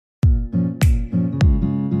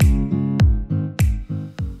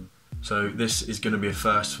So this is going to be a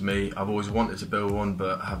first for me. I've always wanted to build one,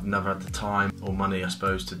 but have never had the time or money, I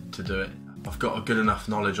suppose, to do it. I've got a good enough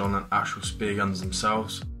knowledge on actual spear guns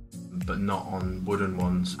themselves, but not on wooden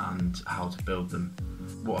ones and how to build them.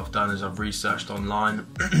 What I've done is I've researched online,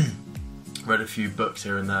 read a few books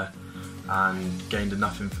here and there, and gained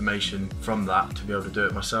enough information from that to be able to do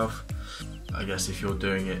it myself. I guess if you're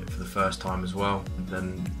doing it for the first time as well,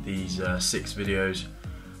 then these 6 videos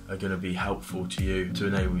are going to be helpful to you to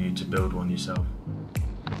enable you to build one yourself.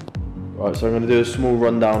 Right, so I'm going to do a small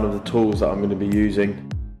rundown of the tools that I'm going to be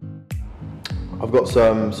using. I've got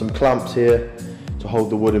some clamps here to hold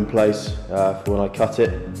the wood in place for when I cut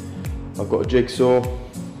it. I've got a jigsaw,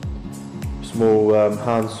 a small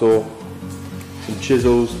hand saw, some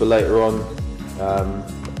chisels for later on,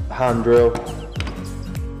 a hand drill,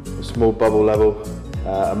 a small bubble level,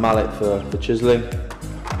 a mallet for chiselling.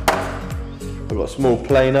 I've got a small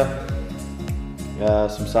planer,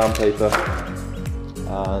 some sandpaper,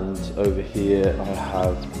 and over here I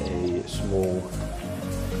have a small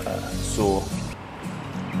saw.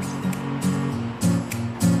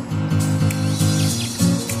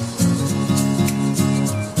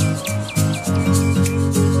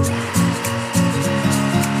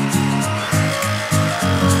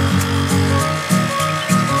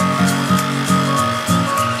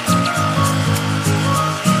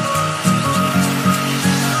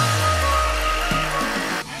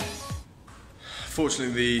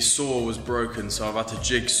 Fortunately, the saw was broken, so I've had to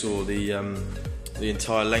jigsaw the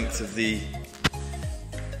entire length of the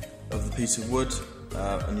piece of wood,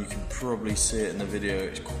 and you can probably see it in the video.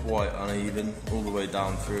 It's quite uneven all the way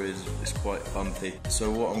down through. It's quite bumpy.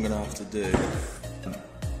 So what I'm going to have to do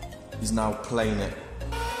is now plane it.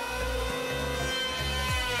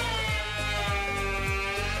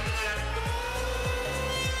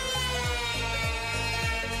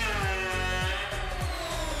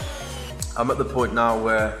 I'm at the point now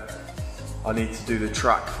where I need to do the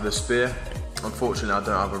track for the spear. Unfortunately, I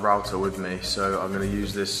don't have a router with me, so I'm going to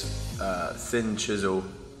use this thin chisel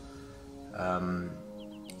and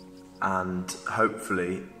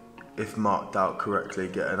hopefully, if marked out correctly,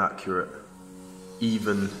 get an accurate,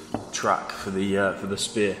 even track for the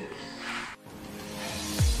spear.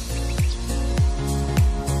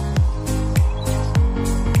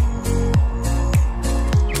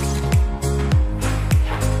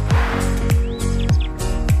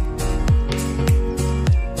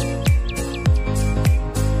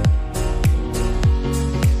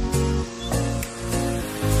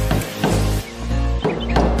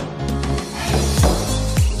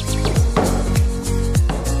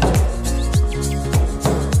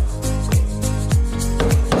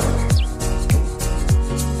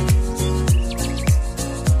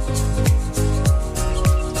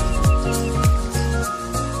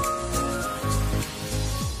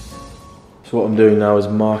 So what I'm doing now is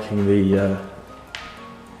marking the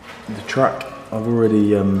track. I've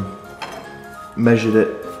already measured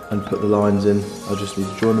it and put the lines in. I just need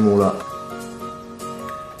to join them all up.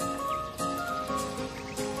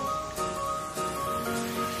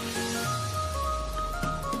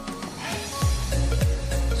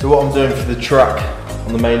 So what I'm doing for the track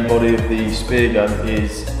on the main body of the spear gun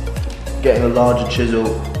is getting a larger chisel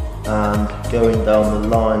and going down the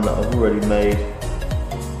line that I've already made.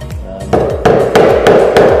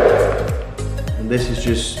 This is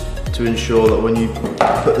just to ensure that when you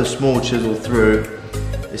put the small chisel through,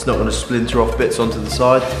 it's not going to splinter off bits onto the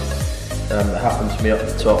side. It happened to me up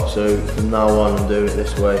the top, so from now on I'm doing it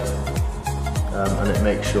this way, and it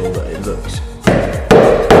makes sure that it looks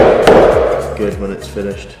good when it's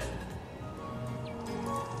finished.